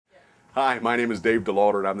Hi, my name is Dave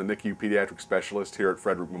Delauter, and I'm the NICU Pediatric Specialist here at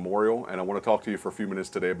Frederick Memorial, and I want to talk to you for a few minutes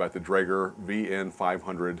today about the Draeger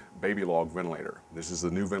VN500 Baby Log Ventilator. This is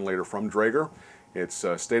the new ventilator from Draeger. It's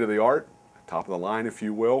state-of-the-art, top of the line if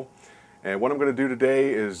you will, and what I'm going to do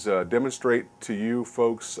today is demonstrate to you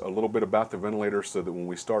folks a little bit about the ventilator so that when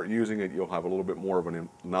we start using it, you'll have a little bit more of a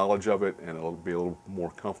knowledge of it, and it'll be a little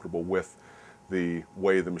more comfortable with the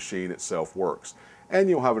way the machine itself works. And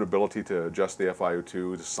you'll have an ability to adjust the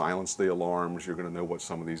FiO2, to silence the alarms. You're going to know what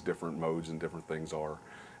some of these different modes and different things are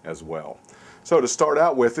as well. So to start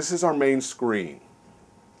out with, this is our main screen.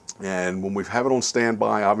 And when we have it on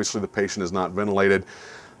standby, obviously the patient is not ventilated.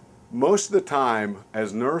 Most of the time,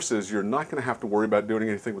 as nurses, you're not going to have to worry about doing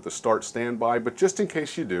anything with the start standby, but just in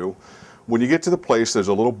case you do, when you get to the place, there's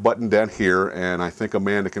a little button down here, and I think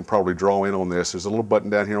Amanda can probably draw in on this. There's a little button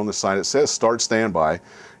down here on the side. It says Start Standby.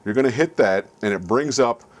 You're going to hit that, and it brings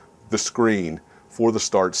up the screen for the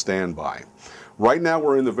Start Standby. Right now,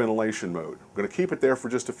 we're in the ventilation mode. I'm going to keep it there for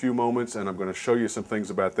just a few moments, and I'm going to show you some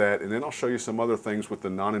things about that, and then I'll show you some other things with the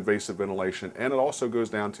non-invasive ventilation, and it also goes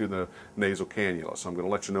down to the nasal cannula, so I'm going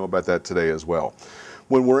to let you know about that today as well.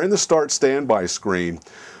 When we're in the Start Standby screen,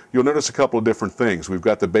 you'll notice a couple of different things. We've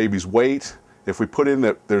got the baby's weight. If we put in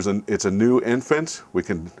that it's a new infant,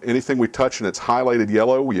 anything we touch and it's highlighted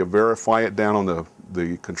yellow, we verify it down on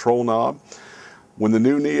the control knob. When the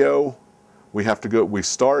new neo, we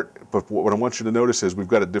start, but what I want you to notice is we've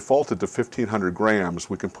got it defaulted to 1,500 grams.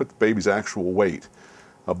 We can put the baby's actual weight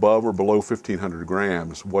above or below 1,500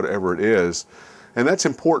 grams, whatever it is. And that's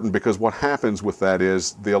important because what happens with that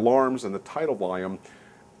is the alarms and the tidal volume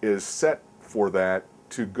is set for that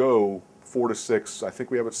to go 4 to 6, I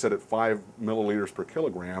think we have it set at 5 milliliters per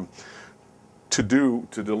kilogram to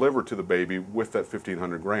deliver to the baby with that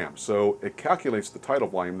 1,500 grams. So it calculates the tidal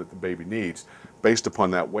volume that the baby needs based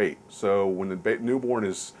upon that weight. So when the newborn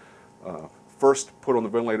is first put on the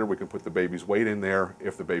ventilator, we can put the baby's weight in there.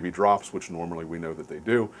 If the baby drops, which normally we know that they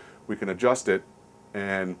do, we can adjust it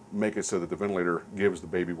and make it so that the ventilator gives the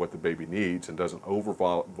baby what the baby needs and doesn't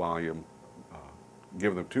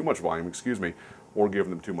give them too much volume, or give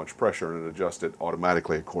them too much pressure, and adjust it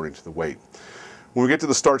automatically according to the weight. When we get to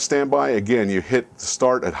the Start Standby, again, you hit the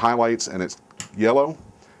start, it highlights and it's yellow,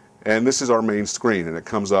 and this is our main screen, and it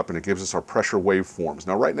comes up and it gives us our pressure waveforms.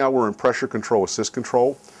 Now right now we're in pressure control, assist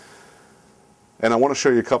control, and I want to show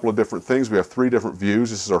you a couple of different things. We have 3 different views.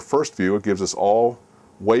 This is our first view. It gives us all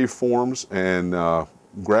waveforms and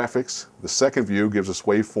graphics. The second view gives us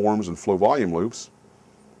waveforms and flow volume loops.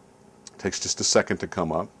 It takes just a second to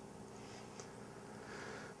come up.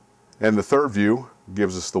 And the third view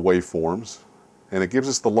gives us the waveforms, and it gives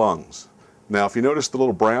us the lungs. Now, if you notice the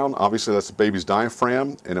little brown, obviously that's the baby's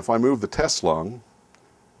diaphragm, and if I move the test lung,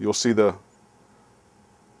 you'll see the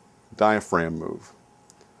diaphragm move.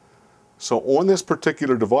 So on this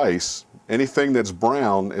particular device, anything that's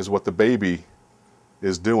brown is what the baby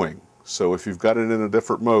is doing. So if you've got it in a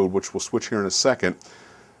different mode, which we'll switch here in a second,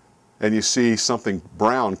 and you see something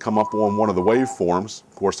brown come up on one of the waveforms,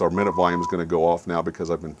 of course our minute volume is going to go off now because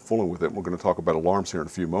I've been fooling with it. We're going to talk about alarms here in a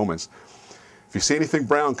few moments. If you see anything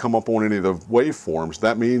brown come up on any of the waveforms,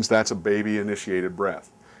 that means that's a baby initiated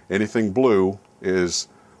breath. Anything blue is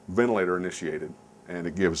ventilator initiated, and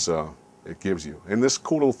it gives you. And this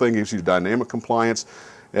cool little thing gives you dynamic compliance,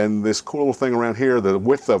 and this cool little thing around here, the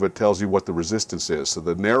width of it tells you what the resistance is. So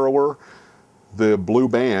the narrower the blue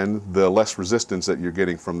band, the less resistance that you're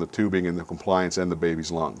getting from the tubing and the compliance and the baby's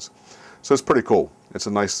lungs. So it's pretty cool. It's a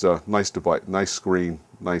nice device, nice screen,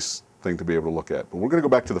 nice thing to be able to look at. But we're going to go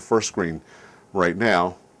back to the first screen right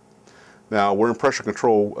now. Now we're in pressure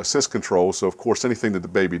control, assist control, so of course anything that the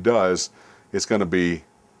baby does is going to be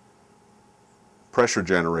pressure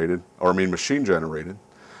generated, or machine generated.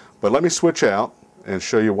 But let me switch out and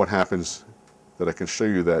show you what happens, that I can show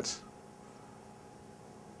you that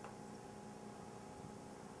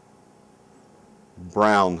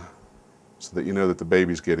brown, so that you know that the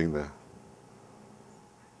baby's getting the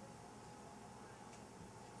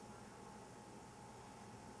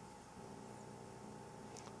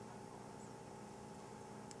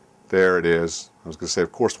there it is. I was going to say,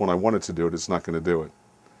 of course, when I wanted to do it, it's not going to do it.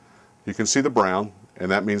 You can see the brown, and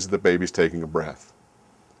that means that the baby's taking a breath,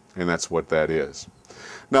 and that's what that is.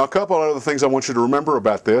 Now a couple of other things I want you to remember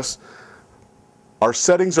about this. Our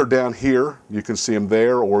settings are down here. You can see them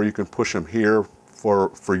there, or you can push them here.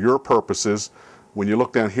 For your purposes, when you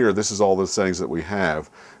look down here, this is all the settings that we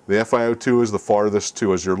have. The FiO2 is the farthest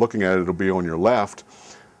to, as you're looking at it, it'll be on your left.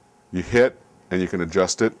 You hit, and you can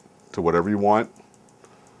adjust it to whatever you want,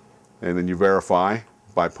 and then you verify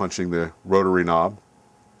by punching the rotary knob.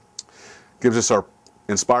 Gives us our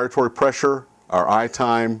inspiratory pressure, our I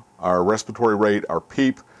time, our respiratory rate, our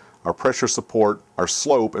PEEP, our pressure support, our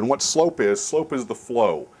slope. And what slope is the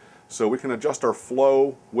flow. So we can adjust our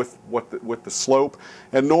flow with the slope,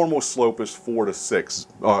 and normal slope is 4 to 6.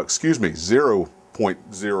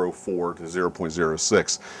 0.04 to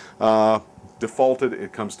 0.06. Defaulted,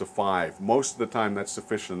 it comes to 5. Most of the time, that's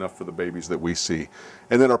sufficient enough for the babies that we see.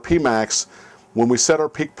 And then our Pmax, when we set our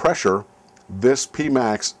peak pressure, this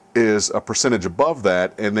Pmax is a percentage above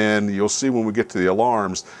that, and then you'll see when we get to the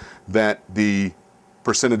alarms that the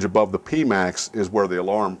percentage above the Pmax is where the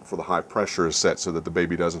alarm for the high pressure is set, so that the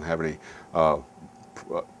baby doesn't have any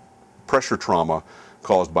pressure trauma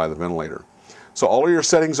caused by the ventilator. So all of your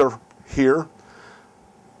settings are here.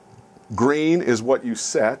 Green is what you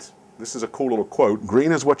set. This is a cool little quote.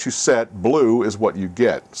 Green is what you set, blue is what you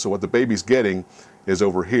get. So what the baby's getting is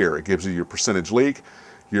over here. It gives you your percentage leak,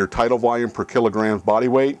 your tidal volume per kilogram body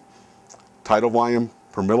weight, tidal volume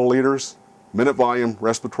per milliliters, minute volume,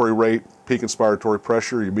 respiratory rate, peak inspiratory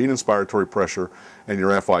pressure, your mean inspiratory pressure, and your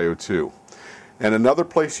FiO2. And another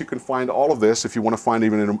place you can find all of this, if you want to find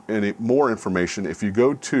even any more information, if you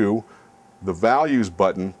go to the values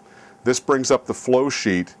button, this brings up the flow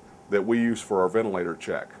sheet that we use for our ventilator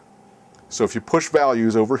check. So if you push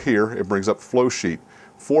values over here, it brings up the flow sheet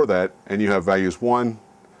for that, and you have values 1,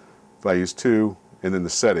 values 2, and then the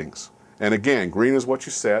settings. And again, green is what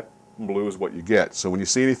you set, blue is what you get. So when you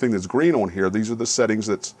see anything that's green on here, these are the settings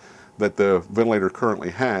that the ventilator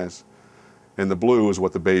currently has, and the blue is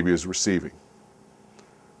what the baby is receiving.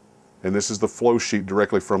 And this is the flow sheet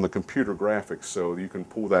directly from the computer graphics, so you can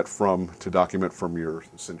pull that to document from your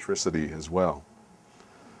centricity as well.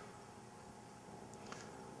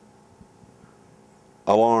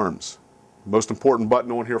 Alarms. Most important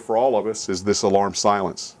button on here for all of us is this alarm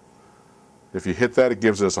silence. If you hit that, it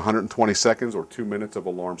gives us 120 seconds or 2 minutes of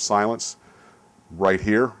alarm silence. Right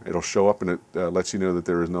here, it'll show up and it lets you know that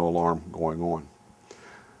there is no alarm going on.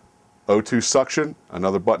 O2 suction,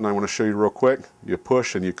 another button I want to show you real quick. You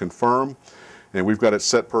push and you confirm, and we've got it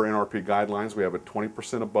set per NRP guidelines. We have it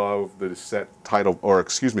 20% above the set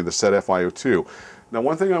the set FiO2. Now,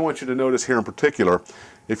 one thing I want you to notice here in particular,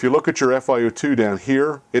 if you look at your FiO2 down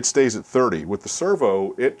here, it stays at 30. With the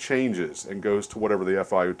servo, it changes and goes to whatever the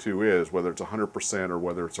FiO2 is, whether it's 100% or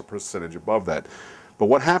whether it's a percentage above that. But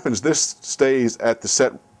what happens, this stays at the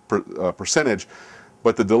set percentage,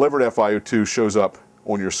 but the delivered FiO2 shows up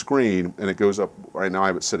on your screen, and it goes up. Right now I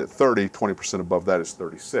have it set at 30, 20% above that is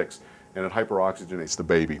 36, and it hyperoxygenates the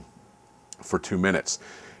baby for 2 minutes.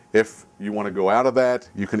 If you want to go out of that,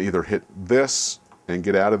 you can either hit this and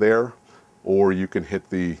get out of there, or you can hit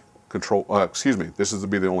the control, this would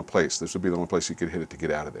be the only place. This would be the only place you could hit it to get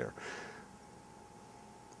out of there.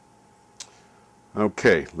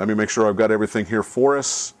 Okay, let me make sure I've got everything here for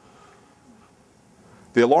us.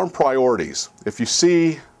 The alarm priorities. If you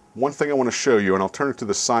see, one thing I want to show you, and I'll turn it to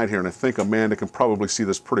the side here, and I think Amanda can probably see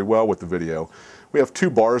this pretty well with the video. We have 2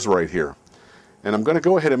 bars right here. And I'm going to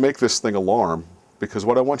go ahead and make this thing alarm, because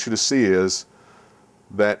what I want you to see is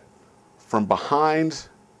that from behind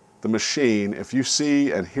the machine, if you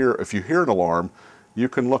see and hear, if you hear an alarm, you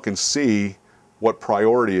can look and see what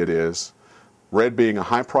priority it is. Red being a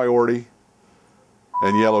high priority,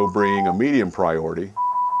 and yellow being a medium priority.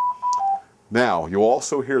 Now, you'll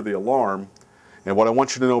also hear the alarm, and what I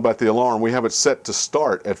want you to know about the alarm, we have it set to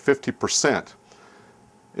start at 50%.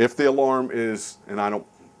 If the alarm is, and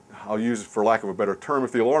I'll use it for lack of a better term,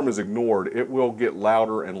 if the alarm is ignored, it will get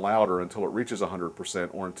louder and louder until it reaches 100%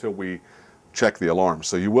 or until we check the alarm.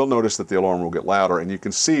 So you will notice that the alarm will get louder, and you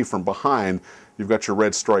can see from behind, you've got your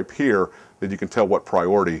red stripe here, that you can tell what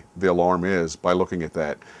priority the alarm is by looking at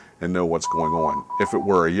that and know what's going on. If it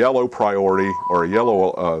were a yellow priority or a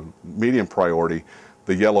yellow medium priority,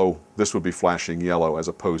 this would be flashing yellow as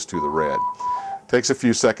opposed to the red. Takes a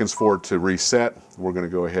few seconds for it to reset. We're going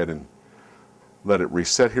to go ahead and let it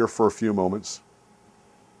reset here for a few moments.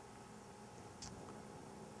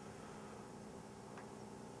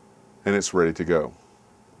 And it's ready to go.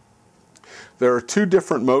 There are 2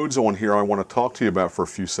 different modes on here I want to talk to you about for a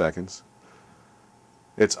few seconds.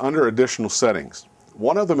 It's under additional settings.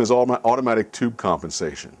 One of them is automatic tube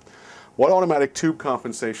compensation. What automatic tube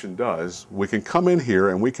compensation does, we can come in here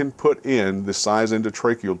and we can put in the size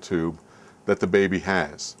endotracheal tube that the baby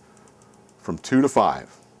has. From 2 to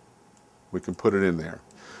 5, we can put it in there.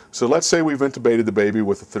 So let's say we've intubated the baby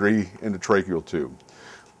with a 3 endotracheal tube.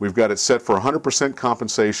 We've got it set for 100%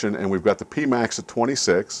 compensation, and we've got the Pmax at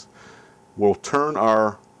 26. We'll turn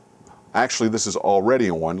our, actually this is already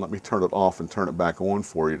on. Let me turn it off and turn it back on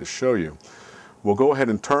for you to show you. We'll go ahead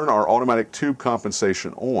and turn our automatic tube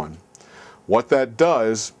compensation on. What that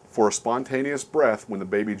does for a spontaneous breath, when the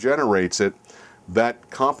baby generates it, that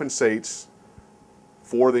compensates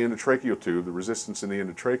for the endotracheal tube, the resistance in the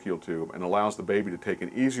endotracheal tube, and allows the baby to take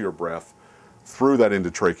an easier breath through that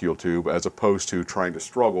endotracheal tube as opposed to trying to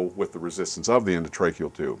struggle with the resistance of the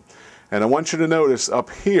endotracheal tube. And I want you to notice up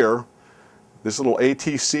here, this little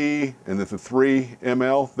ATC and the 3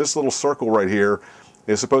 ml, this little circle right here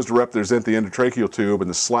is supposed to represent the endotracheal tube, and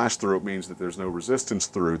the slash through it means that there's no resistance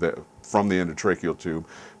through that from the endotracheal tube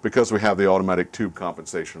because we have the automatic tube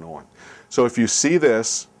compensation on. So if you see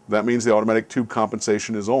this, that means the automatic tube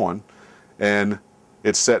compensation is on and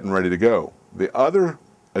it's set and ready to go. The other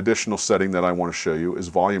additional setting that I want to show you is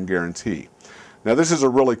volume guarantee. Now this is a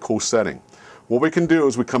really cool setting. What we can do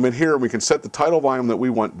is we come in here and we can set the tidal volume that we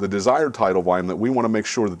want, the desired tidal volume that we want to make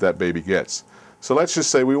sure that that baby gets. So let's just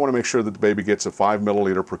say we want to make sure that the baby gets a 5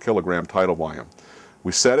 milliliter per kilogram tidal volume.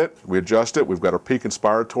 We set it, we adjust it, we've got our peak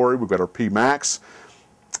inspiratory, we've got our P max,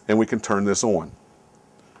 and we can turn this on.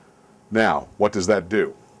 Now, what does that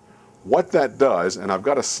do? What that does, and I've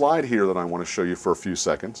got a slide here that I want to show you for a few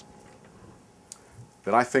seconds,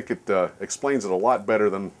 that I think it explains it a lot better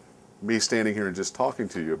than me standing here and just talking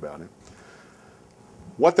to you about it.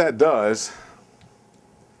 What that does,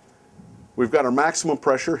 we've got our maximum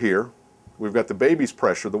pressure here, we've got the baby's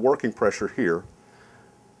pressure, the working pressure here.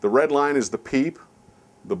 The red line is the PEEP,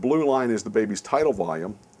 the blue line is the baby's tidal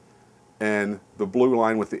volume, and the blue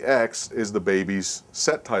line with the X is the baby's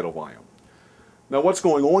set tidal volume. Now what's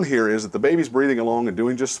going on here is that the baby's breathing along and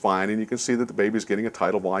doing just fine, and you can see that the baby's getting a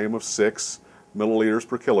tidal volume of 6 milliliters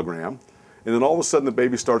per kilogram, and then all of a sudden the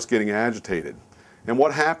baby starts getting agitated. And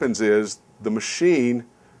what happens is the machine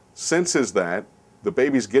senses that the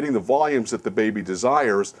baby's getting the volumes that the baby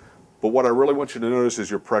desires, but what I really want you to notice is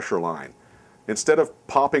your pressure line. Instead of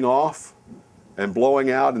popping off and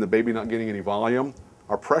blowing out and the baby not getting any volume,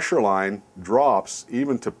 our pressure line drops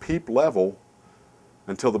even to PEEP level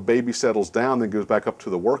until the baby settles down, then goes back up to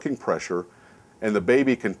the working pressure, and the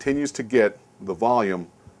baby continues to get the volume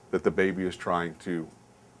that the baby is trying to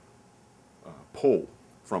pull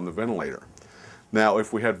from the ventilator. Now,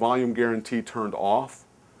 if we had volume guarantee turned off,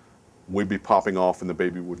 we'd be popping off and the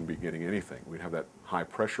baby wouldn't be getting anything. We'd have that high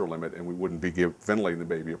pressure limit and we wouldn't be ventilating the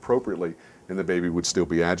baby appropriately, and the baby would still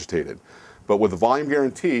be agitated. But with the volume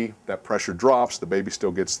guarantee, that pressure drops, the baby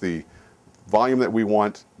still gets the volume that we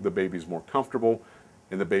want, the baby's more comfortable,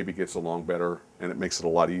 and the baby gets along better, and it makes it a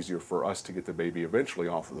lot easier for us to get the baby eventually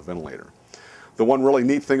off of the ventilator. The one really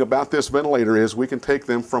neat thing about this ventilator is we can take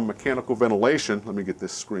them from mechanical ventilation. Let me get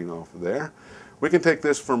this screen off of there. We can take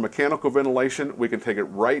this from mechanical ventilation, we can take it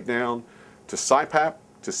right down to CPAP,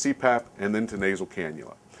 to CPAP, and then to nasal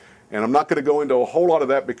cannula. And I'm not going to go into a whole lot of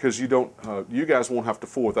that because you guys won't have to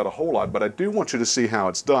fool with that a whole lot, but I do want you to see how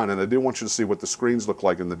it's done, and I do want you to see what the screens look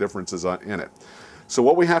like and the differences in it. So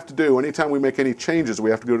what we have to do, anytime we make any changes, we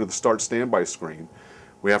have to go to the start standby screen.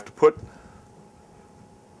 We have to put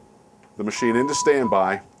the machine into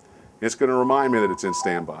standby. It's going to remind me that it's in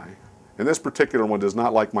standby. And this particular one does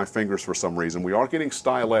not like my fingers for some reason. We are getting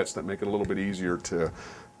stylets that make it a little bit easier to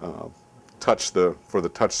for the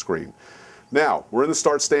touch screen. Now, we're in the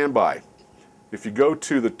start standby. If you go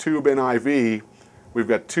to the tube NIV, we've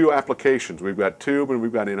got two applications. We've got tube and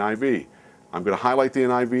we've got NIV. I'm going to highlight the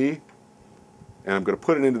NIV and I'm going to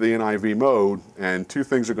put it into the NIV mode, and two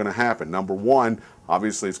things are going to happen. Number one,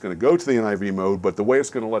 obviously it's going to go to the NIV mode, but the way it's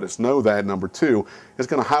going to let us know that, number two, it's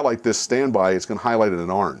going to highlight this standby. It's going to highlight it in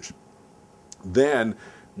orange. Then,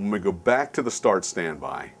 when we go back to the start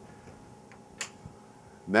standby,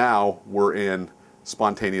 now we're in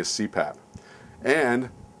spontaneous CPAP. And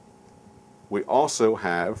we also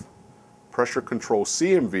have pressure control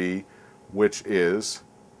CMV, which is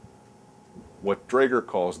what Draeger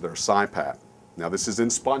calls their CPAP. Now this is in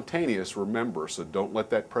spontaneous, remember, so don't let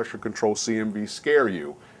that pressure control CMV scare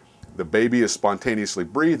you. The baby is spontaneously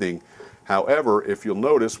breathing. However, if you'll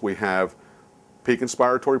notice, we have peak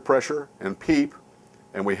inspiratory pressure and PEEP,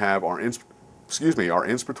 and we have our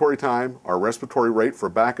inspiratory time, our respiratory rate for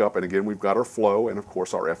backup, and again we've got our flow and of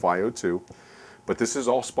course our FiO2, but this is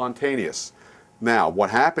all spontaneous. Now what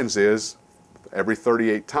happens is every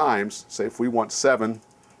 38 times, say if we want 7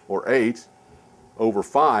 or 8 over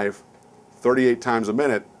 5, 38 times a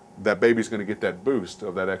minute, that baby's going to get that boost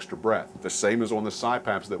of that extra breath. The same as on the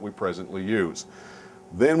CPAPs that we presently use.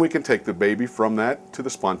 Then we can take the baby from that to the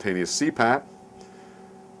spontaneous CPAP.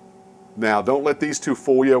 Now don't let these two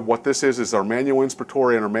fool you. What this is our manual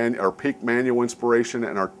inspiratory and our peak manual inspiration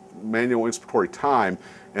and our manual inspiratory time,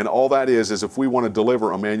 and all that is if we want to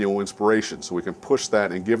deliver a manual inspiration, so we can push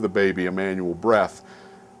that and give the baby a manual breath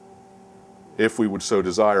if we would so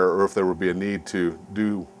desire, or if there would be a need to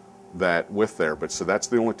do that with there. But so that's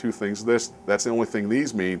the only two things that's the only thing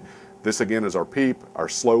these mean. This again is our PEEP, our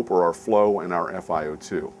slope or our flow, and our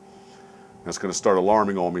FiO2. That's going to start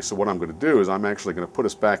alarming on me, so what I'm going to do is I'm actually going to put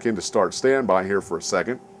us back into start standby here for a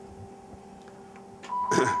second.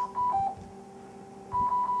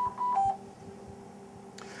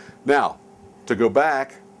 Now, to go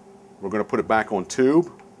back, we're going to put it back on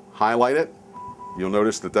tube, highlight it. You'll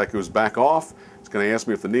notice that that goes back off. It's going to ask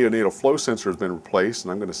me if the neonatal flow sensor has been replaced,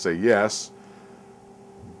 and I'm going to say yes.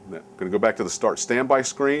 I'm going to go back to the start standby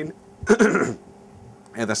screen. And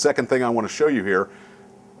the second thing I want to show you here,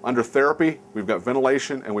 under therapy, we've got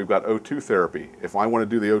ventilation and we've got O2 therapy. If I want to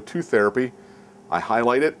do the O2 therapy, I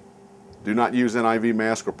highlight it. Do not use an IV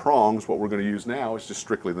mask or prongs. What we're going to use now is just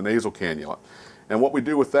strictly the nasal cannula. And what we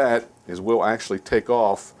do with that is we'll actually take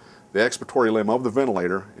off the expiratory limb of the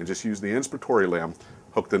ventilator and just use the inspiratory limb,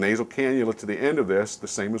 hook the nasal cannula to the end of this, the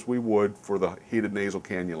same as we would for the heated nasal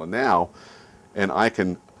cannula now, and I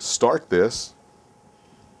can start this,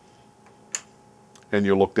 and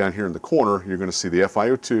you'll look down here in the corner, you're going to see the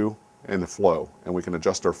FiO2 and the flow, and we can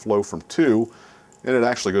adjust our flow from 2, and it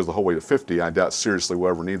actually goes the whole way to 50. I doubt seriously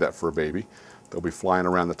we'll ever need that for a baby. They'll be flying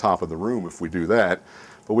around the top of the room if we do that,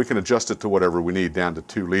 but we can adjust it to whatever we need down to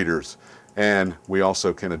 2 liters, and we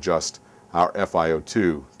also can adjust our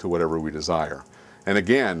FiO2 to whatever we desire. And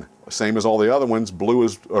again, same as all the other ones,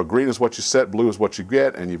 green is what you set, blue is what you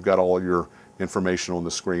get, and you've got all your information on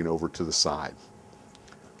the screen over to the side.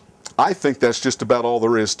 I think that's just about all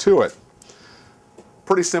there is to it.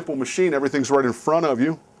 Pretty simple machine, everything's right in front of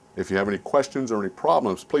you. If you have any questions or any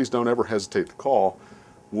problems, please don't ever hesitate to call.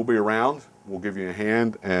 We'll be around, we'll give you a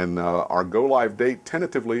hand, and our go live date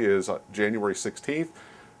tentatively is January 16th.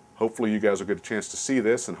 Hopefully you guys will get a chance to see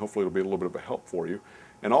this, and hopefully it'll be a little bit of a help for you.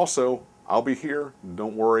 And also, I'll be here,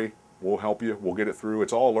 don't worry, we'll help you, we'll get it through.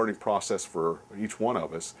 It's all a learning process for each one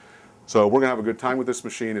of us. So we're going to have a good time with this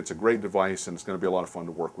machine. It's a great device, and it's going to be a lot of fun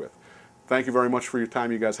to work with. Thank you very much for your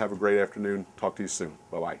time. You guys have a great afternoon. Talk to you soon.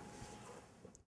 Bye-bye.